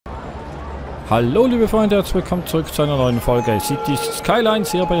Hallo liebe Freunde, herzlich willkommen zurück zu einer neuen Folge CITIES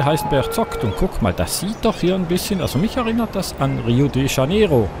SKYLINES hier bei HeisenbergZockt. Und guck mal, das sieht doch hier ein bisschen, also mich erinnert das an Rio de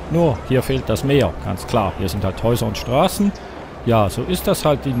Janeiro. Nur, hier fehlt das Meer, ganz klar. Hier sind halt Häuser und Straßen. Ja, so ist das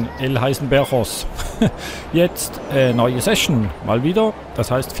halt in El Heisenberchos. Jetzt neue Session, mal wieder. Das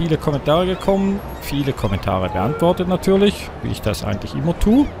heißt, viele Kommentare gekommen, viele Kommentare beantwortet natürlich, wie ich das eigentlich immer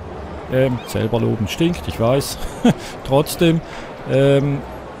tue. Selber loben stinkt, ich weiß. Trotzdem,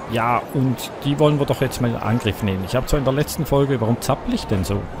 ja, und die wollen wir doch jetzt mal in Angriff nehmen. Ich habe zwar in der letzten Folge, warum zappel ich denn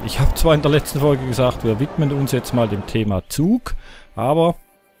so? Ich habe zwar in der letzten Folge gesagt, wir widmen uns jetzt mal dem Thema Zug, aber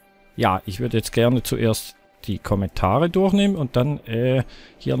ja, ich würde jetzt gerne zuerst die Kommentare durchnehmen und dann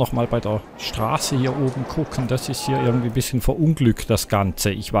hier nochmal bei der Straße hier oben gucken. Das ist hier irgendwie ein bisschen verunglückt, das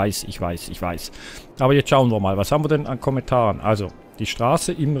Ganze. Ich weiß. Aber jetzt schauen wir mal, was haben wir denn an Kommentaren? Also, die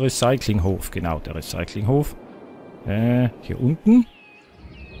Straße im Recyclinghof, genau, der Recyclinghof. Hier unten.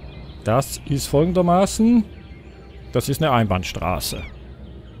 Das ist folgendermaßen, das ist eine Einbahnstraße.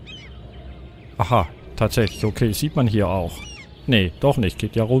 Aha, tatsächlich, okay, sieht man hier auch. Nee, doch nicht,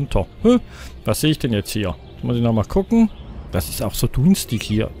 geht ja runter. Was sehe ich denn jetzt hier? Jetzt muss ich nochmal gucken. Das ist auch so dunstig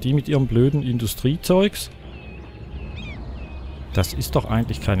hier, die mit ihrem blöden Industriezeugs. Das ist doch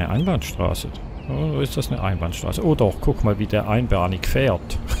eigentlich keine Einbahnstraße. Oder ist das eine Einbahnstraße? Oh doch, guck mal, wie der einbahnig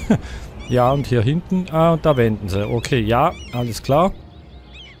fährt. Ja, und hier hinten, und da wenden sie. Okay, ja, alles klar.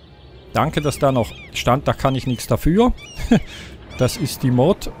 Danke, dass da noch stand, da kann ich nichts dafür. Das ist die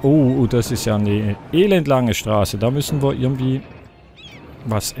Mod. Oh, das ist ja eine elendlange Straße. Da müssen wir irgendwie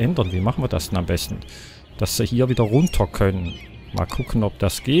was ändern. Wie machen wir das denn am besten? Dass sie hier wieder runter können. Mal gucken, ob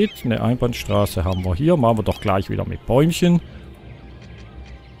das geht. Eine Einbahnstraße haben wir hier. Machen wir doch gleich wieder mit Bäumchen.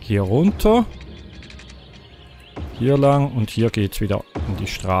 Hier runter. Hier lang und hier geht es wieder in die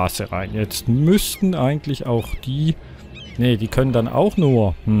Straße rein. Jetzt müssten eigentlich auch die... Ne, die können dann auch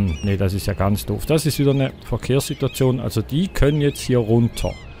nur... Ne, das ist ja ganz doof. Das ist wieder eine Verkehrssituation. Also die können jetzt hier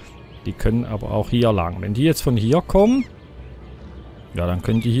runter. Die können aber auch hier lang. Wenn die jetzt von hier kommen... Ja, dann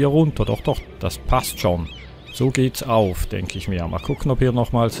können die hier runter. Doch, das passt schon. So geht's auf, denke ich mir. Mal gucken, ob hier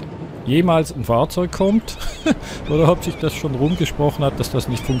nochmals jemals ein Fahrzeug kommt. Oder ob sich das schon rumgesprochen hat, dass das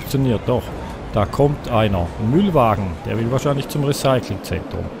nicht funktioniert. Doch, da kommt einer. Ein Müllwagen. Der will wahrscheinlich zum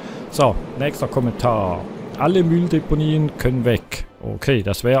Recyclingzentrum. So, nächster Kommentar. Alle Mülldeponien können weg. Okay,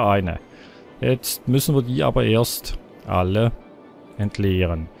 das wäre eine. Jetzt müssen wir die aber erst alle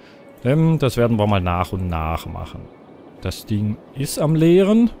entleeren. Das werden wir mal nach und nach machen. Das Ding ist am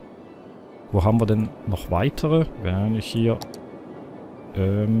Leeren. Wo haben wir denn noch weitere? Wenn ich hier...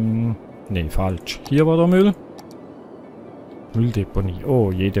 ne, falsch. Hier war der Müll. Mülldeponie. Oh,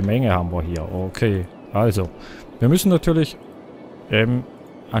 jede Menge haben wir hier. Okay, also. Wir müssen natürlich...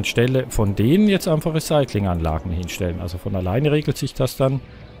 anstelle von denen jetzt einfach Recyclinganlagen hinstellen. Also von alleine regelt sich das dann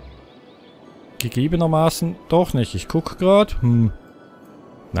gegebenermaßen doch nicht. Ich gucke gerade.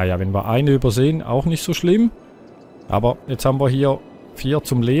 Naja, wenn wir eine übersehen, auch nicht so schlimm. Aber jetzt haben wir hier 4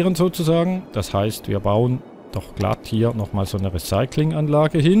 zum Leeren sozusagen. Das heißt, wir bauen doch glatt hier nochmal so eine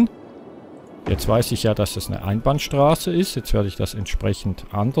Recyclinganlage hin. Jetzt weiß ich ja, dass das eine Einbahnstraße ist. Jetzt werde ich das entsprechend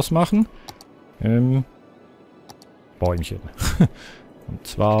anders machen. Bäumchen. Und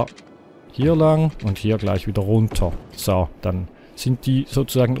zwar hier lang und hier gleich wieder runter. So, dann sind die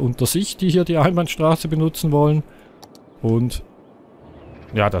sozusagen unter sich, die hier die Einbahnstraße benutzen wollen. Und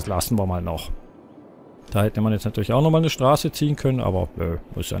ja, das lassen wir mal noch. Da hätte man jetzt natürlich auch nochmal eine Straße ziehen können, aber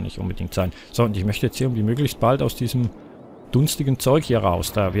muss ja nicht unbedingt sein. So, und ich möchte jetzt irgendwie möglichst bald aus diesem dunstigen Zeug hier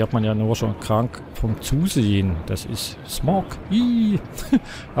raus. Da wird man ja nur schon krank vom Zusehen. Das ist Smog.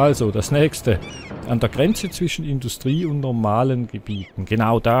 Also, das nächste. An der Grenze zwischen Industrie- und normalen Gebieten.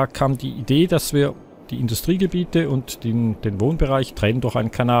 Genau, da kam die Idee, dass wir die Industriegebiete und den Wohnbereich trennen durch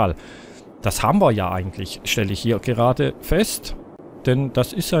einen Kanal. Das haben wir ja eigentlich, stelle ich hier gerade fest. Denn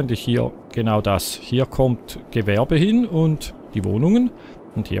das ist eigentlich hier genau das. Hier kommt Gewerbe hin und die Wohnungen.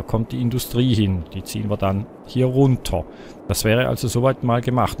 Und hier kommt die Industrie hin. Die ziehen wir dann hier runter. Das wäre also soweit mal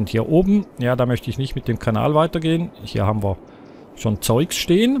gemacht. Und hier oben, ja, da möchte ich nicht mit dem Kanal weitergehen. Hier haben wir schon Zeugs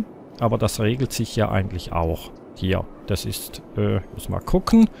stehen. Aber das regelt sich ja eigentlich auch. Hier, das ist, muss mal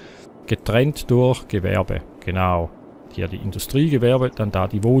gucken, getrennt durch Gewerbe. Genau. Hier die Industriegewerbe, dann da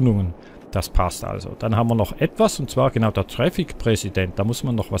die Wohnungen. Das passt also. Dann haben wir noch etwas, und zwar genau der Traffic-Präsident. Da muss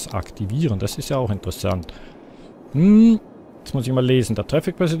man noch was aktivieren. Das ist ja auch interessant. Jetzt muss ich mal lesen. Der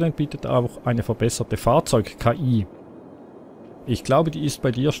Traffic-Präsident bietet auch eine verbesserte Fahrzeug-KI. Ich glaube, die ist bei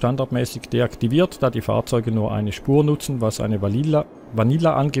dir standardmäßig deaktiviert, da die Fahrzeuge nur eine Spur nutzen, was eine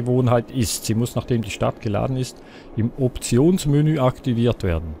Vanilla-Angewohnheit ist. Sie muss, nachdem die Stadt geladen ist, im Optionsmenü aktiviert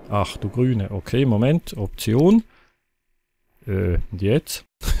werden. Ach du Grüne. Okay, Moment. Option. Und jetzt?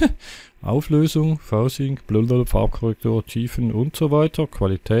 Auflösung, Phasing, blablabla, Farbkorrektur, Tiefen und so weiter,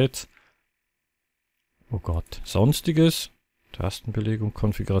 Qualität. Oh Gott, Sonstiges, Tastenbelegung,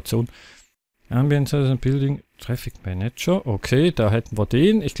 Konfiguration, Ambience Building, Traffic Manager, okay, da hätten wir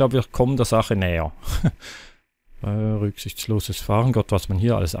den. Ich glaube, wir kommen der Sache näher. Rücksichtsloses Fahren, Gott, was man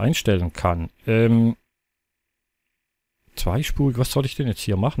hier alles einstellen kann. Zweispurig, was soll ich denn jetzt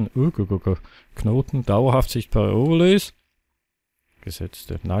hier machen? Knoten, dauerhaft sichtbare Overlays.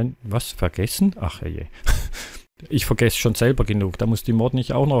 Gesetzte, nein, was? Vergessen? Ach je. Ich vergesse schon selber genug, da muss die Mod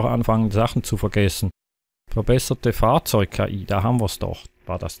nicht auch noch anfangen, Sachen zu vergessen. Verbesserte Fahrzeug-KI, da haben wir es doch.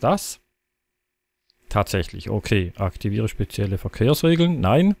 War das das? Tatsächlich, okay. Aktiviere spezielle Verkehrsregeln,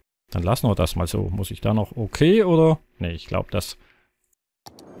 nein. Dann lassen wir das mal so. Muss ich da noch okay oder? Ne, ich glaube, das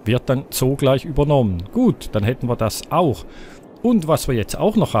wird dann so gleich übernommen. Gut, dann hätten wir das auch. Und was wir jetzt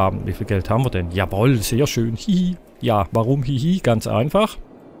auch noch haben, wie viel Geld haben wir denn? Jawohl, sehr schön. Hihi. Ja, warum hihi? Ganz einfach.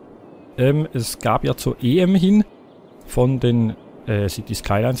 Es gab ja zur EM hin von den CITIES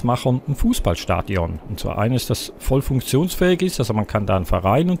Skylines Machern ein Fussball-Stadion. Und zwar eines, das voll funktionsfähig ist. Also man kann da einen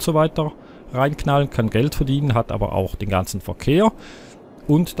Verein und so weiter reinknallen, kann Geld verdienen, hat aber auch den ganzen Verkehr.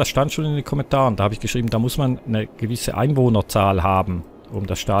 Und das stand schon in den Kommentaren. Da habe ich geschrieben, da muss man eine gewisse Einwohnerzahl haben, um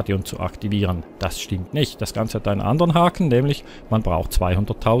das Stadion zu aktivieren. Das stimmt nicht. Das Ganze hat einen anderen Haken, nämlich man braucht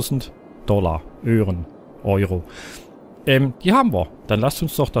 200.000 $, Euro. Die haben wir. Dann lasst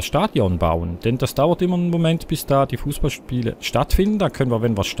uns doch das Stadion bauen. Denn das dauert immer einen Moment, bis da die Fußballspiele stattfinden. Da können wir,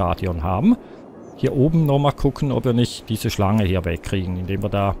 wenn wir das Stadion haben, hier oben nochmal gucken, ob wir nicht diese Schlange hier wegkriegen. Indem wir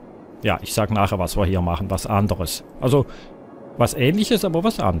da, ja, ich sage nachher, was wir hier machen. Was anderes. Also, was Ähnliches, aber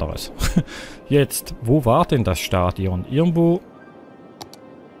was anderes. Jetzt, wo war denn das Stadion? Irgendwo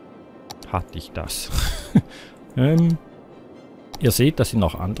hatte ich das. Ihr seht, da sind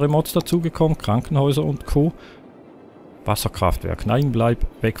noch andere Mods dazugekommen. Krankenhäuser und Co. Wasserkraftwerk. Nein, bleib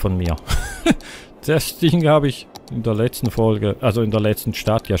weg von mir. Das Ding habe ich in der letzten Folge, also in der letzten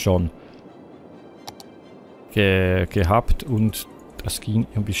Stadt ja schon gehabt und das ging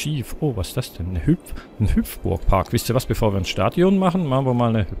irgendwie schief. Oh, was ist das denn? Ein Hüpfburgpark. Wisst ihr was, bevor wir ein Stadion machen, machen wir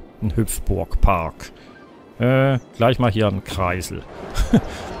mal einen Hüpfburgpark. Gleich mal hier einen Kreisel.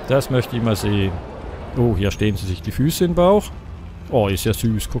 Das möchte ich mal sehen. Oh, hier stehen sie sich die Füße im Bauch. Oh, ist ja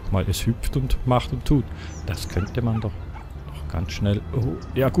süß. Guck mal, es hüpft und macht und tut. Das könnte man doch ganz schnell... Oh,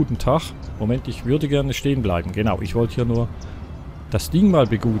 ja, guten Tag. Moment, ich würde gerne stehen bleiben. Genau, ich wollte hier nur das Ding mal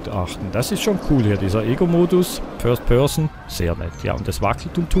begutachten. Das ist schon cool hier, dieser Ego-Modus. First Person, sehr nett. Ja, und es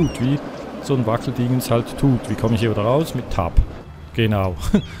wackelt und tut, wie so ein Wackeldingens halt tut. Wie komme ich hier wieder raus? Mit Tab. Genau.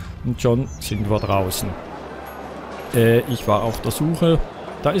 Und schon sind wir draußen. Ich war auf der Suche.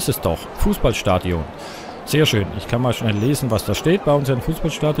 Da ist es doch. Fußballstadion. Sehr schön. Ich kann mal schnell lesen, was da steht. Bauen Sie ein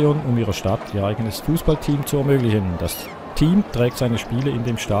Fußballstadion, um Ihrer Stadt Ihr eigenes Fußballteam zu ermöglichen. Das Team trägt seine Spiele in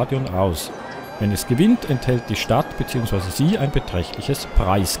dem Stadion aus. Wenn es gewinnt, enthält die Stadt bzw. Sie ein beträchtliches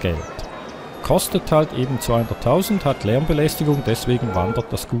Preisgeld. Kostet halt eben 200.000, hat Lärmbelästigung, deswegen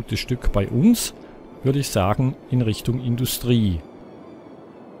wandert das gute Stück bei uns, würde ich sagen, in Richtung Industrie.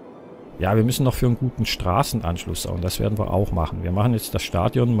 Ja, wir müssen noch für einen guten Straßenanschluss sorgen, das werden wir auch machen. Wir machen jetzt das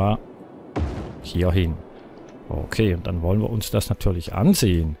Stadion mal hier hin. Okay, und dann wollen wir uns das natürlich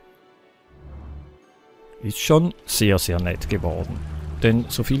ansehen. Ist schon sehr, sehr nett geworden. Denn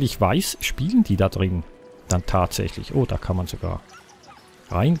soviel ich weiß, spielen die da drin dann tatsächlich. Oh, da kann man sogar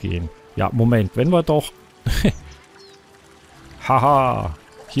reingehen. Ja, Moment, wenn wir doch... Haha,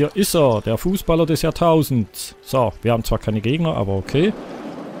 hier ist er, der Fußballer des Jahrtausends. So, wir haben zwar keine Gegner, aber okay.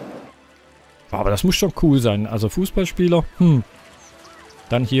 Aber das muss schon cool sein. Also Fußballspieler,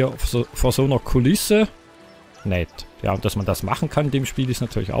 Dann hier vor so einer Kulisse. Nett. Ja, und dass man das machen kann in dem Spiel ist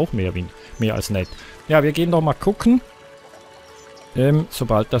natürlich auch mehr als nett. Ja, wir gehen doch mal gucken.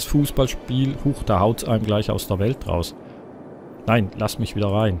 Sobald das Fußballspiel... Huch, da haut es einem gleich aus der Welt raus. Nein, lass mich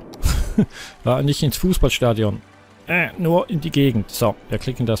wieder rein. Nicht ins Fußballstadion. Nur in die Gegend. So, wir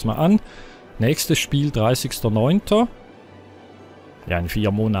klicken das mal an. Nächstes Spiel 30.09. Ja, in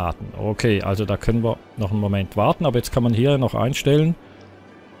 4 Monaten. Okay, also da können wir noch einen Moment warten. Aber jetzt kann man hier noch einstellen...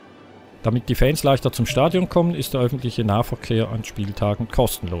 Damit die Fans leichter zum Stadion kommen, ist der öffentliche Nahverkehr an Spieltagen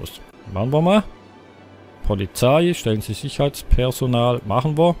kostenlos. Machen wir mal. Polizei, stellen Sie Sicherheitspersonal,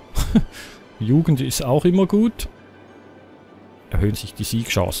 machen wir. Jugend ist auch immer gut. Erhöhen sich die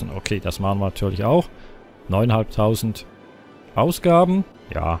Siegchancen. Okay, das machen wir natürlich auch. 9.500 Ausgaben.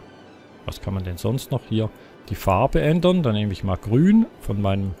 Ja, was kann man denn sonst noch hier? Die Farbe ändern. Dann nehme ich mal grün von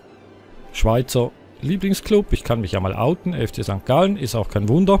meinem Schweizer Lieblingsclub. Ich kann mich ja mal outen. FC St. Gallen, ist auch kein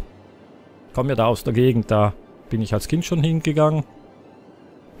Wunder. Komme ja da aus der Gegend, da bin ich als Kind schon hingegangen.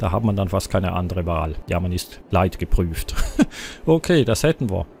 Da hat man dann fast keine andere Wahl. Ja, man ist leidgeprüft. Okay, das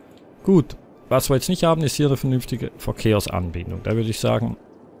hätten wir. Gut. Was wir jetzt nicht haben, ist hier eine vernünftige Verkehrsanbindung. Da würde ich sagen,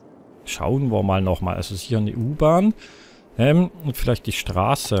 schauen wir mal nochmal. Also hier eine U-Bahn. Und vielleicht die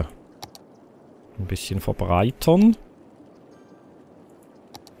Straße ein bisschen verbreitern.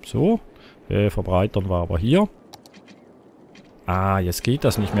 So. Verbreitern wir aber hier. Ah, jetzt geht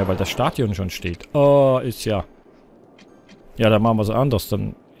das nicht mehr, weil das Stadion schon steht. Oh, ist ja... Ja, dann machen wir es anders.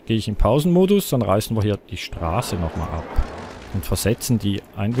 Dann gehe ich in Pausenmodus, dann reißen wir hier die Straße nochmal ab. Und versetzen die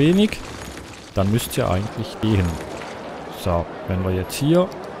ein wenig. Dann müsste es ja eigentlich gehen. So, wenn wir jetzt hier...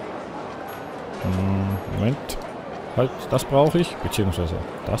 Moment. Halt, das brauche ich. Beziehungsweise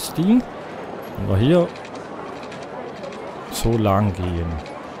das Ding. Wenn wir hier so lang gehen.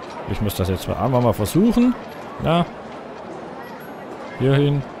 Ich muss das jetzt mal versuchen. Na. Hier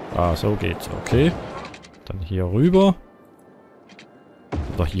hin. Ah, so geht's. Okay. Dann hier rüber.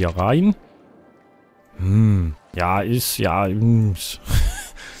 Oder hier rein. Ja, ist, ja, ich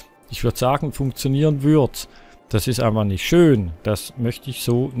würde sagen, funktionieren wird. Das ist einfach nicht schön. Das möchte ich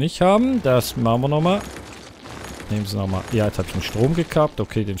so nicht haben. Das machen wir nochmal. Nehmen Sie nochmal. Ja, jetzt habe ich den Strom gekappt.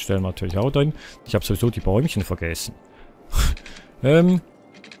 Okay, den stellen wir natürlich auch drin. Ich habe sowieso die Bäumchen vergessen. Wir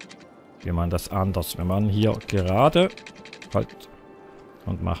machen das anders. Wir machen hier gerade. Halt.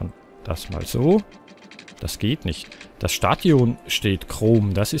 Und machen das mal so. Das geht nicht. Das Stadion steht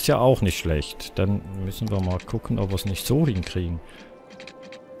chrom. Das ist ja auch nicht schlecht. Dann müssen wir mal gucken, ob wir es nicht so hinkriegen.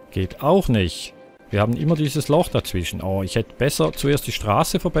 Geht auch nicht. Wir haben immer dieses Loch dazwischen. Oh, ich hätte besser zuerst die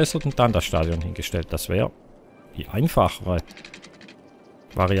Straße verbessert und dann das Stadion hingestellt. Das wäre die einfachere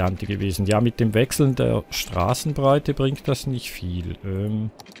Variante gewesen. Ja, mit dem Wechseln der Straßenbreite bringt das nicht viel.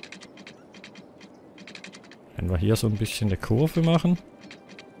 Wenn wir hier so ein bisschen eine Kurve machen.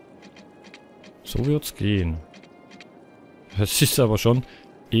 So wird es gehen. Es ist aber schon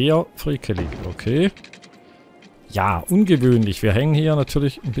eher frickelig. Okay. Ja, ungewöhnlich. Wir hängen hier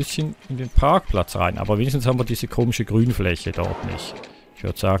natürlich ein bisschen in den Parkplatz rein. Aber wenigstens haben wir diese komische Grünfläche dort nicht. Ich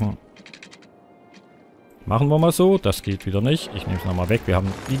würde sagen, machen wir mal so. Das geht wieder nicht. Ich nehme es nochmal weg. Wir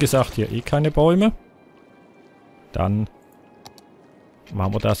haben, wie gesagt, hier eh keine Bäume. Dann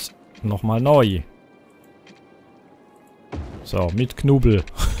machen wir das nochmal neu. So, mit Knubbel.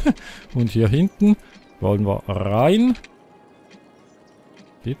 Und hier hinten wollen wir rein.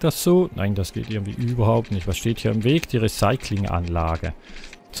 Geht das so? Nein, das geht irgendwie überhaupt nicht. Was steht hier im Weg? Die Recyclinganlage.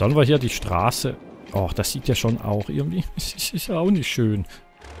 Sollen wir hier die Straße... Oh, das sieht ja schon auch irgendwie... Das ist ja auch nicht schön.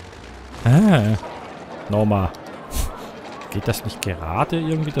 Ah. Nochmal. Geht das nicht gerade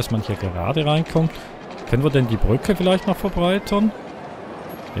irgendwie, dass man hier gerade reinkommt? Können wir denn die Brücke vielleicht noch verbreitern?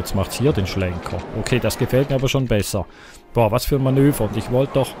 Jetzt macht es hier den Schlenker. Okay, das gefällt mir aber schon besser. Boah, was für ein Manöver. Und ich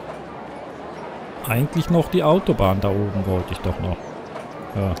wollte doch... Eigentlich noch die Autobahn da oben wollte ich doch noch.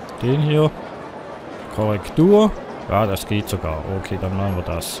 Ja, den hier. Korrektur. Ja, das geht sogar. Okay, dann machen wir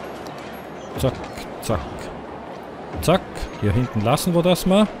das. Zack, zack. Zack. Hier hinten lassen wir das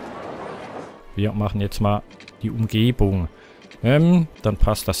mal. Wir machen jetzt mal die Umgebung. Dann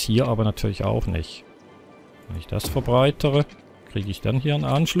passt das hier aber natürlich auch nicht. Wenn ich das verbreitere, kriege ich dann hier einen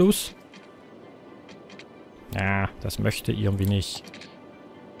Anschluss. Ja, das möchte irgendwie nicht.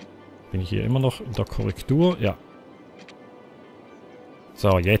 Bin ich hier immer noch in der Korrektur? Ja.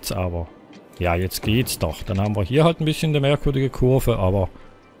 So, jetzt aber. Ja, jetzt geht's doch. Dann haben wir hier halt ein bisschen eine merkwürdige Kurve, aber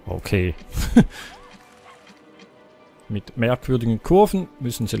okay. Mit merkwürdigen Kurven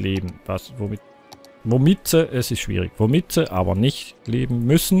müssen sie leben. Womit sie, es ist schwierig, womit sie aber nicht leben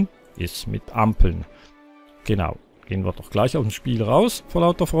müssen, ist mit Ampeln. Genau. Gehen wir doch gleich aus dem Spiel raus, vor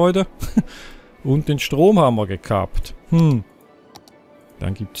lauter Freude. Und den Strom haben wir gekappt.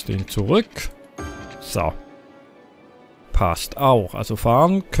 Dann gibt es den zurück. So. Passt auch. Also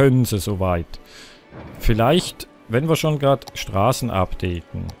fahren können sie soweit. Vielleicht, wenn wir schon gerade Straßen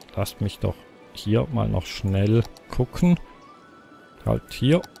updaten. Lasst mich doch hier mal noch schnell gucken. Halt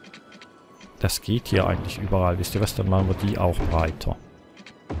hier. Das geht hier eigentlich überall. Wisst ihr was? Dann machen wir die auch breiter.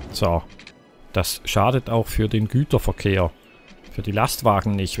 So. Das schadet auch für den Güterverkehr. Für die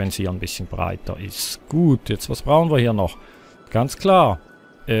Lastwagen nicht, wenn sie ein bisschen breiter ist. Gut, jetzt was brauchen wir hier noch? Ganz klar.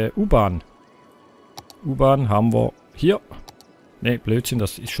 U-Bahn. U-Bahn haben wir hier. Ne, Blödsinn,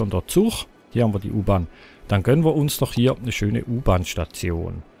 das ist schon der Zug. Hier haben wir die U-Bahn. Dann gönnen wir uns doch hier eine schöne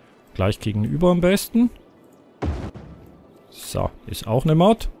U-Bahn-Station. Gleich gegenüber am besten. So, ist auch eine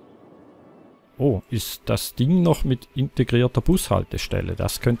Mod. Oh, ist das Ding noch mit integrierter Bushaltestelle?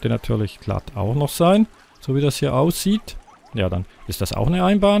 Das könnte natürlich glatt auch noch sein, so wie das hier aussieht. Ja, dann ist das auch eine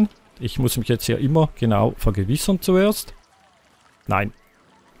Einbahn. Ich muss mich jetzt hier immer genau vergewissern zuerst. Nein,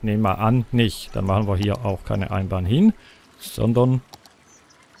 nehmen wir an, nicht. Dann machen wir hier auch keine Einbahn hin, sondern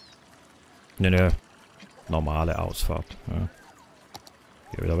Ne. Normale Ausfahrt. Ja.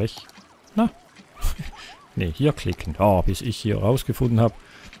 Hier wieder weg. Na. Ne, hier klicken. Oh, bis ich hier rausgefunden habe,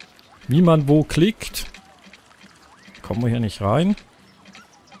 wie man wo klickt. Kommen wir hier nicht rein.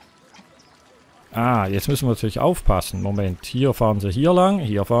 Ah, jetzt müssen wir natürlich aufpassen. Moment, hier fahren sie hier lang,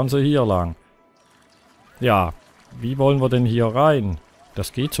 hier fahren sie hier lang. Ja, wie wollen wir denn hier rein?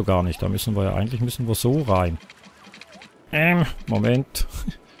 Das geht so gar nicht. Da müssen wir ja, eigentlich müssen wir so rein. Moment.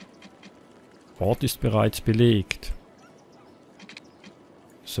 Ort ist bereits belegt.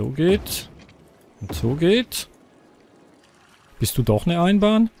 So geht's. Und so geht's. Bist du doch eine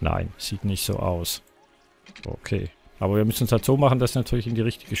Einbahn? Nein, sieht nicht so aus. Okay. Aber wir müssen es halt so machen, dass wir natürlich in die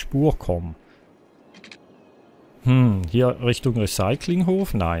richtige Spur kommen. Hier Richtung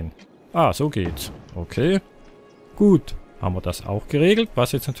Recyclinghof? Nein. Ah, so geht's. Okay. Gut. Haben wir das auch geregelt.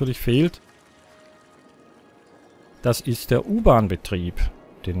 Was jetzt natürlich fehlt, das ist der U-Bahn-Betrieb.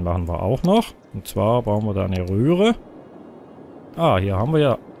 Den machen wir auch noch. Und zwar bauen wir da eine Röhre. Ah, hier haben wir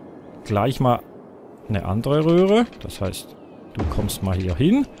ja gleich mal eine andere Röhre. Das heißt, du kommst mal hier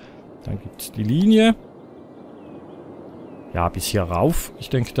hin. Dann gibt es die Linie. Ja, bis hier rauf. Ich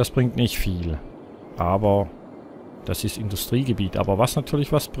denke, das bringt nicht viel. Aber das ist Industriegebiet. Aber was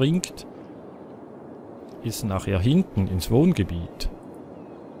natürlich was bringt, ist nachher hinten ins Wohngebiet.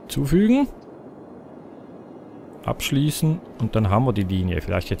 Zufügen. Abschließen. Und dann haben wir die Linie.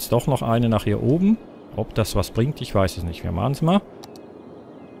 Vielleicht jetzt doch noch eine nach hier oben. Ob das was bringt, ich weiß es nicht. Wir machen es mal.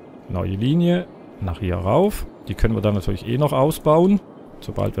 Neue Linie. Nach hier rauf. Die können wir dann natürlich eh noch ausbauen.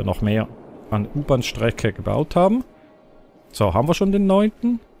 Sobald wir noch mehr an U-Bahn-Strecke gebaut haben. So, haben wir schon den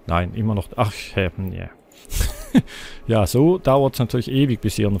 9.? Nein, immer noch. Ach, yeah. Ja, so dauert es natürlich ewig,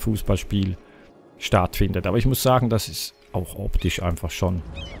 bis hier ein Fußballspiel stattfindet. Aber ich muss sagen, das ist auch optisch einfach schon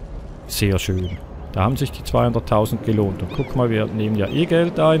sehr schön. Da haben sich die 200.000 gelohnt. Und guck mal, wir nehmen ja eh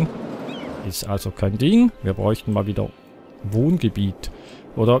Geld ein. Ist also kein Ding. Wir bräuchten mal wieder Wohngebiet.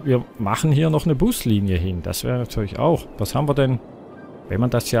 Oder wir machen hier noch eine Buslinie hin. Das wäre natürlich auch. Was haben wir denn? Wenn man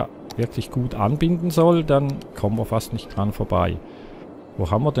das ja wirklich gut anbinden soll, dann kommen wir fast nicht dran vorbei.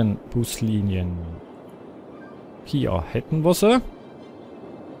 Wo haben wir denn Buslinien? Hier hätten wir sie.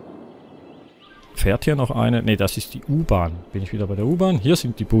 Fährt hier noch eine? Ne, das ist die U-Bahn. Bin ich wieder bei der U-Bahn? Hier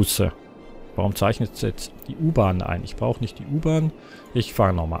sind die Busse. Warum zeichnet es jetzt die U-Bahn ein? Ich brauche nicht die U-Bahn. Ich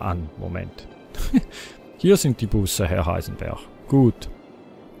fange nochmal an. Moment. Hier sind die Busse, Herr Heisenberch. Gut.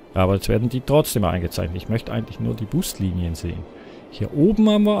 Aber jetzt werden die trotzdem eingezeichnet. Ich möchte eigentlich nur die Buslinien sehen. Hier oben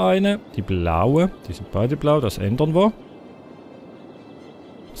haben wir eine. Die blaue. Die sind beide blau. Das ändern wir.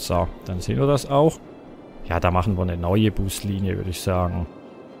 So, dann sehen wir das auch. Ja, da machen wir eine neue Buslinie, würde ich sagen.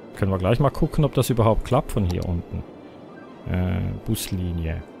 Können wir gleich mal gucken, ob das überhaupt klappt von hier unten.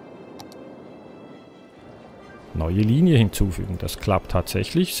 Buslinie. Neue Linie hinzufügen. Das klappt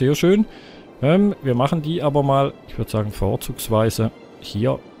tatsächlich. Sehr schön. Wir machen die aber mal, ich würde sagen, vorzugsweise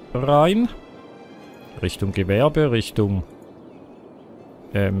hier rein. Richtung Gewerbe, Richtung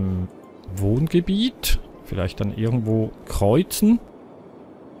Wohngebiet. Vielleicht dann irgendwo kreuzen.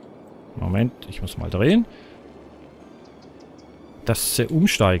 Moment, ich muss mal drehen. Dass sie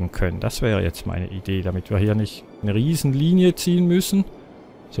umsteigen können. Das wäre jetzt meine Idee, damit wir hier nicht eine riesen Linie ziehen müssen.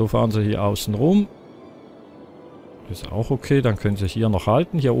 So fahren sie hier außen rum. Ist auch okay, dann können sie hier noch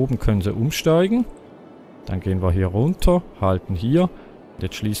halten. Hier oben können sie umsteigen. Dann gehen wir hier runter, halten hier.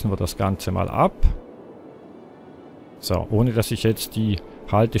 Jetzt schließen wir das Ganze mal ab. So, ohne dass ich jetzt die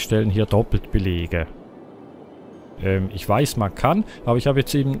Haltestellen hier doppelt belege. Ich weiß, man kann, aber ich habe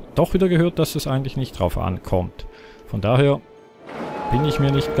jetzt eben doch wieder gehört, dass es eigentlich nicht drauf ankommt. Von daher bin ich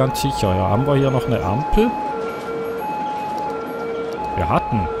mir nicht ganz sicher. Ja, haben wir hier noch eine Ampel? Wir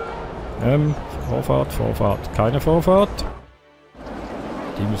hatten. Vorfahrt, keine Vorfahrt.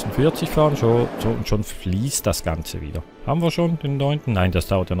 Die müssen 40 fahren, und schon fließt das Ganze wieder. Haben wir schon den 9.? Nein, das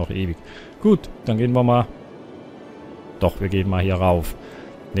dauert ja noch ewig. Gut, dann gehen wir mal. Doch, wir gehen mal hier rauf.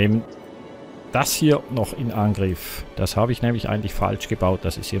 Nehmen das hier noch in Angriff. Das habe ich nämlich eigentlich falsch gebaut.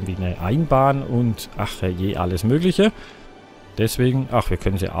 Das ist irgendwie eine Einbahn und ach je, alles Mögliche. Deswegen, ach, wir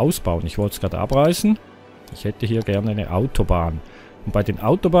können sie ausbauen. Ich wollte es gerade abreißen. Ich hätte hier gerne eine Autobahn. Und bei den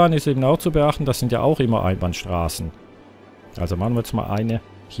Autobahnen ist eben auch zu beachten, das sind ja auch immer Einbahnstraßen. Also machen wir jetzt mal eine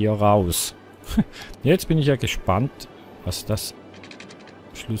hier raus. Jetzt bin ich ja gespannt, was das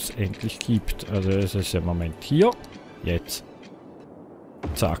schlussendlich gibt. Also es ist im Moment hier. Jetzt.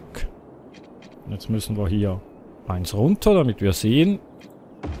 Zack. Jetzt müssen wir hier eins runter, damit wir sehen,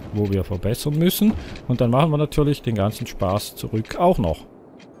 wo wir verbessern müssen. Und dann machen wir natürlich den ganzen Spaß zurück auch noch.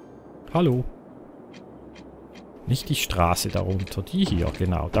 Hallo. Nicht die Straße darunter, die hier,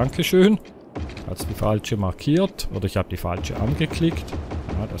 genau. Dankeschön. Hat es die falsche markiert. Oder ich habe die falsche angeklickt.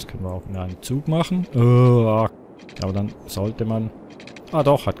 Ja, das können wir auch in einem Zug machen. Aber dann sollte man... Ah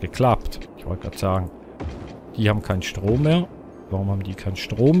doch, hat geklappt. Ich wollte gerade sagen, die haben keinen Strom mehr. Warum haben die keinen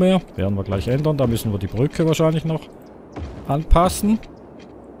Strom mehr? Werden wir gleich ändern. Da müssen wir die Brücke wahrscheinlich noch anpassen.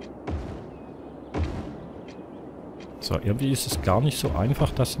 So, irgendwie ist es gar nicht so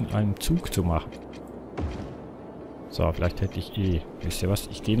einfach, das in einem Zug zu machen. So, vielleicht hätte ich wisst ihr was?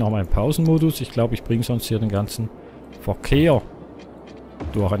 Ich gehe nochmal in Pausenmodus. Ich glaube, ich bringe sonst hier den ganzen Verkehr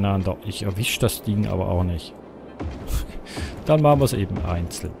durcheinander. Ich erwische das Ding aber auch nicht. Dann machen wir es eben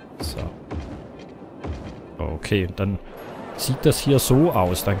einzeln. So. Okay, dann sieht das hier so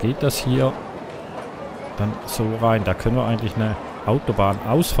aus. Dann geht das hier dann so rein. Da können wir eigentlich eine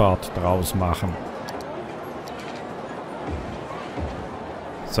Autobahnausfahrt draus machen.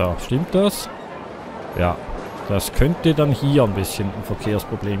 So, stimmt das? Ja, das könnte dann hier ein bisschen ein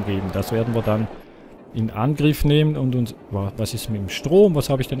Verkehrsproblem geben. Das werden wir dann in Angriff nehmen und uns... Was ist mit dem Strom? Was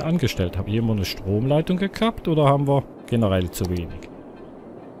habe ich denn angestellt? Habe ich immer eine Stromleitung gekappt oder haben wir generell zu wenig?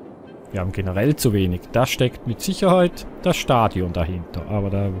 Wir haben generell zu wenig. Da steckt mit Sicherheit das Stadion dahinter. Aber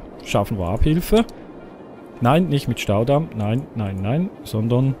da schaffen wir Abhilfe. Nein, nicht mit Staudamm. Nein, nein, nein.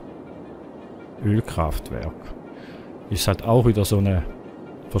 Sondern Ölkraftwerk. Ist halt auch wieder so eine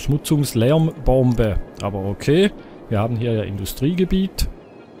Verschmutzungslärmbombe. Aber okay. Wir haben hier ja Industriegebiet.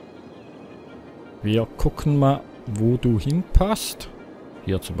 Wir gucken mal, wo du hinpasst.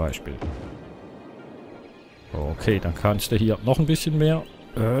 Hier zum Beispiel. Okay, dann kannst du hier noch ein bisschen mehr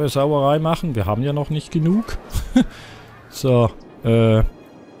Sauerei machen. Wir haben ja noch nicht genug. So,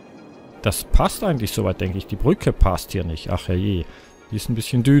 das passt eigentlich soweit, denke ich. Die Brücke passt hier nicht. Ach herrje, die ist ein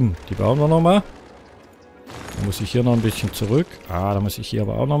bisschen dünn. Die bauen wir nochmal. Dann muss ich hier noch ein bisschen zurück. Ah, da muss ich hier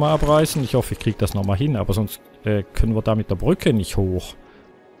aber auch nochmal abreißen. Ich hoffe, ich kriege das nochmal hin. Aber sonst können wir da mit der Brücke nicht hoch.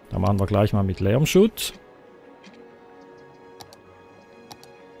 Da machen wir gleich mal mit Lärmschutz.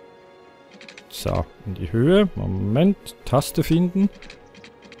 So, in die Höhe. Moment, Taste finden.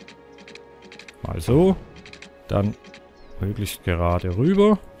 Mal so. Dann möglichst gerade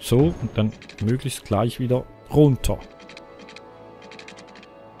rüber. So, und dann möglichst gleich wieder runter.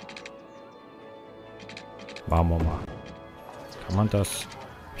 Machen wir mal. Kann man das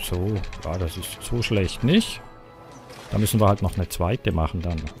so? Ja, das ist so schlecht nicht. Da müssen wir halt noch eine zweite machen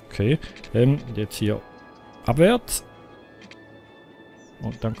dann. Okay. Jetzt hier abwärts.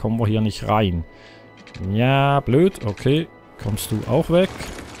 Und dann kommen wir hier nicht rein. Ja, blöd. Okay. Kommst du auch weg.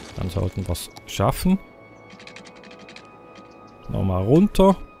 Dann sollten wir es schaffen. Nochmal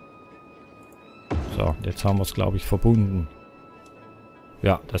runter. So, jetzt haben wir es, glaube ich, verbunden.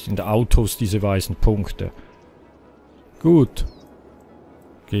 Ja, das sind Autos, diese weißen Punkte. Gut.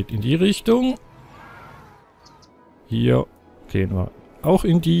 Geht in die Richtung. Hier gehen wir auch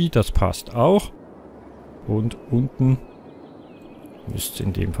in die. Das passt auch. Und unten müsste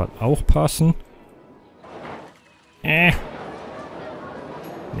in dem Fall auch passen. Ne,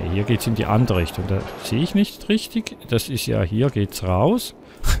 hier geht es in die andere Richtung. Da sehe ich nicht richtig. Das ist ja, hier geht's raus.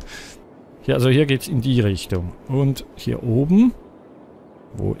 Ja, also hier geht es in die Richtung. Und hier oben,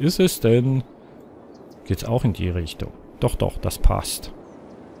 wo ist es denn? Geht es auch in die Richtung. Doch, doch, das passt.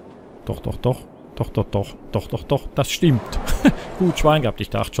 Doch, doch, doch. Doch, doch, doch. Doch, doch, doch. Das stimmt. Gut, Schwein gehabt. Ich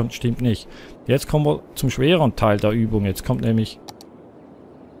dachte schon, stimmt nicht. Jetzt kommen wir zum schweren Teil der Übung. Jetzt kommt nämlich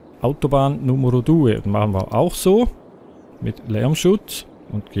Autobahn Numero 2. Das machen wir auch so. Mit Lärmschutz.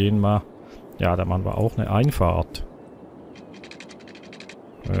 Und gehen mal... Ja, da machen wir auch eine Einfahrt.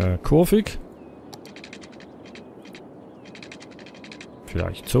 Kurvig.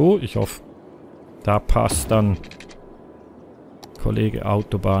 Vielleicht so. Ich hoffe, da passt dann Kollege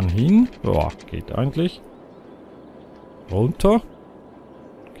Autobahn hin. Boah, geht eigentlich. Runter.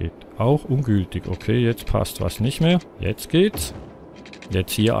 Geht auch ungültig. Okay, jetzt passt was nicht mehr. Jetzt geht's.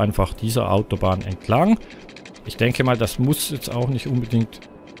 Jetzt hier einfach dieser Autobahn entlang. Ich denke mal, das muss jetzt auch nicht unbedingt...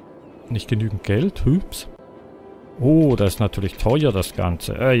 Nicht genügend Geld. Hübs. Oh, das ist natürlich teuer, das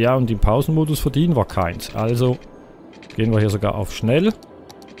Ganze. Ja, und im Pausenmodus verdienen wir keins. Also gehen wir hier sogar auf schnell.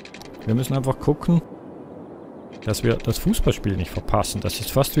 Wir müssen einfach gucken, dass wir das Fußballspiel nicht verpassen. Das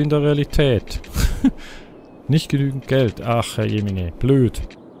ist fast wie in der Realität. Nicht genügend Geld. Ach, Herr Jemine, blöd.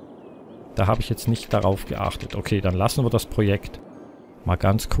 Da habe ich jetzt nicht darauf geachtet. Okay, dann lassen wir das Projekt mal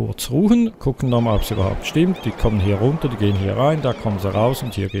ganz kurz ruhen. Gucken nochmal, ob es überhaupt stimmt. Die kommen hier runter, die gehen hier rein, da kommen sie raus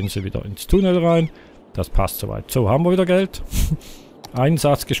und hier gehen sie wieder ins Tunnel rein. Das passt soweit. So, haben wir wieder Geld. Ein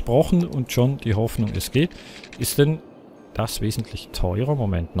Satz gesprochen und schon die Hoffnung, es geht. Ist denn das wesentlich teurer?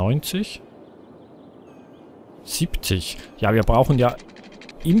 Moment, 90? 70. Ja, wir brauchen ja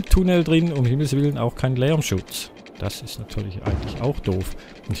im Tunnel drin, um Himmels Willen, auch keinen Lärmschutz. Das ist natürlich eigentlich auch doof.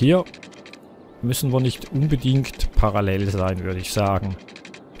 Und hier müssen wir nicht unbedingt parallel sein, würde ich sagen.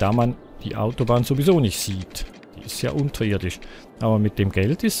 da man die Autobahn sowieso nicht sieht. Die ist ja unterirdisch. Aber mit dem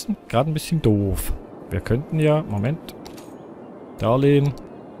Geld ist gerade ein bisschen doof. Wir könnten ja, Moment, Darlehen.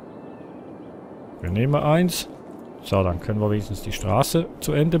 Wir nehmen eins. So, dann können wir wenigstens die Straße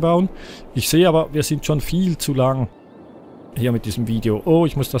zu Ende bauen. Ich sehe aber, wir sind schon viel zu lang hier mit diesem Video. Oh,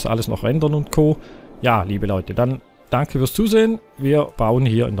 ich muss das alles noch rendern und Co. Ja, liebe Leute, dann danke fürs Zusehen. Wir bauen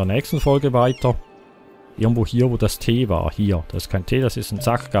hier in der nächsten Folge weiter. Irgendwo hier, wo das T war. Hier, das ist kein T, das ist ein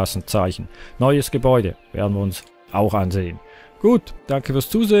Sackgassenzeichen. Neues Gebäude werden wir uns auch ansehen. Gut, danke fürs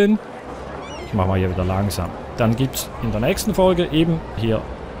Zusehen. Ich mache mal hier wieder langsam. Dann gibt es in der nächsten Folge eben hier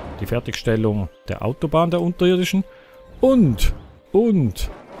die Fertigstellung der Autobahn der unterirdischen. Und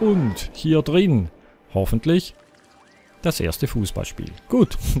hier drin hoffentlich das erste Fußballspiel.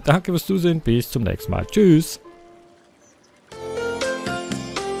 Gut, danke fürs Zusehen. Bis zum nächsten Mal. Tschüss.